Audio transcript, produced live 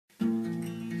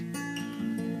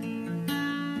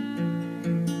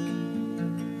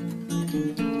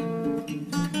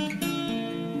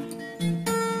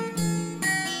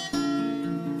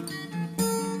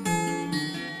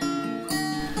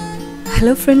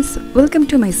Hello friends, welcome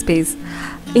to my space.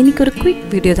 இன்னைக்கு ஒரு quick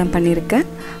video தான் பண்ணியிருக்கேன்.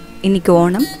 இன்னைக்கு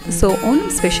ஓணம். ஸோ ஓணம்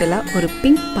ஸ்பெஷலாக ஒரு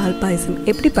பிங்க் பால் பாயசம்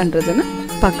எப்படி பண்ணுறதுன்னு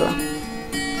பார்க்கலாம்.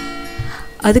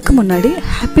 அதுக்கு முன்னாடி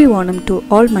happy Onam to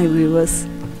all my viewers.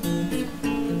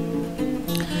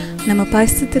 நம்ம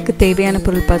பாயசத்துக்கு தேவையான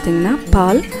பொருள் பார்த்திங்கன்னா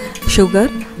பால்,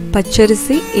 சுகர்,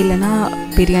 பச்சரிசி இல்லைனா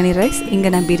பிரியாணி ரைஸ்.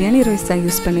 இங்கே நான் பிரியாணி ரைஸ் தான்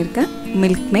யூஸ் பண்ணியிருக்கேன்.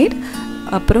 மில்க்மெய்ட்,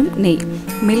 அப்புறம் நெய்.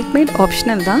 மில்க்மெய்ட்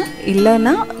ஆப்ஷனல் தான்,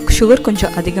 இல்லைன்னா சுகர்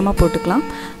கொஞ்சம் அதிகமாக போட்டுக்கலாம்.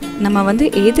 நம்ம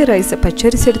ஏது ரைஸ்,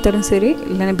 பச்சரிசி எடுத்தாலும் சரி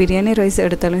இல்லைன்னா பிரியாணி ரைஸ்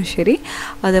எடுத்தாலும் சரி,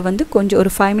 அதை கொஞ்சம்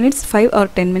ஒரு 5 or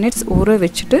 10 minutes ஊற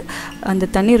வச்சுட்டு அந்த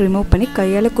தண்ணி ரிமூவ் பண்ணி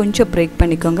கையால் கொஞ்சம் பிரேக்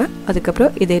பண்ணிக்கோங்க.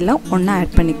 அதுக்கப்புறம் இதெல்லாம் ஒன்றா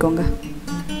ஆட் பண்ணிக்கோங்க.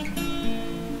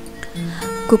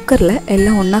 குக்கரில்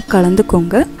எல்லாம் ஒன்றா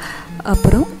கலந்துக்கோங்க.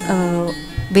 அப்புறம்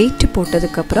வெயிட்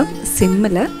போட்டதுக்கப்புறம்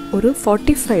சிம்மில் ஒரு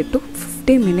 45 to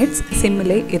 50 minutes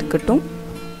சிம்மிலே இருக்கட்டும்.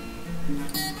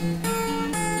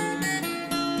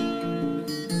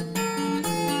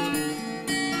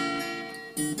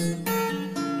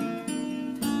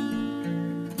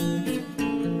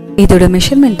 இதோட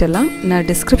மெஷர்மெண்ட் எல்லாம் நான்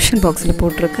டிஸ்கிரிப்ஷன் பாக்ஸில்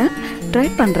போட்டிருக்கேன். ட்ரை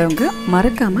பண்ணுறவங்க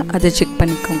மறக்காமல் அதை செக்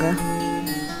பண்ணிக்கோங்க.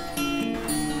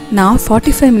 நான்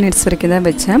 45 minutes வரைக்கும் தான்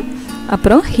வச்சேன்.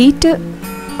 அப்புறம் ஹீட்டு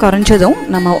குறைஞ்சதும்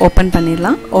நம்ம ஓப்பன்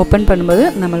பண்ணிடலாம். ஓப்பன் பண்ணும்போது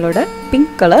நம்மளோட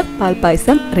பிங்க் கலர் பால்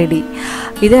பாயசம் ரெடி.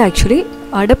 இது ஆக்சுவலி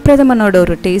அடப்பிரதமனோட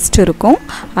ஒரு டேஸ்ட் இருக்கும்,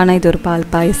 ஆனால் இது ஒரு பால்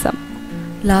பாயசம்.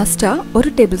 லாஸ்ட்டாக ஒரு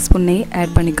டேபிள் ஸ்பூன் நெய்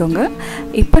ஆட் பண்ணிக்கோங்க.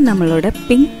 இப்போ நம்மளோட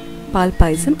பிங்க் பால்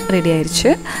பாயசம் ரெடி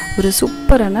ஆயிடுச்சு. ஒரு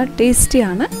சூப்பரான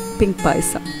டேஸ்டியான பிங்க்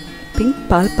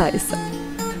பால் பாயசம்.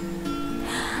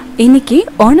 இன்றைக்கி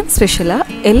ஓணம் ஸ்பெஷலாக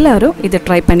எல்லோரும் இதை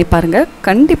ட்ரை பண்ணி பாருங்கள்.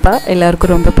 கண்டிப்பாக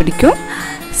எல்லாருக்கும் ரொம்ப பிடிக்கும்.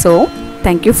 ஸோ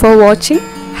தேங்க்யூ ஃபார் வாட்சிங்.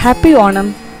 ஹாப்பி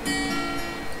ஓணம்.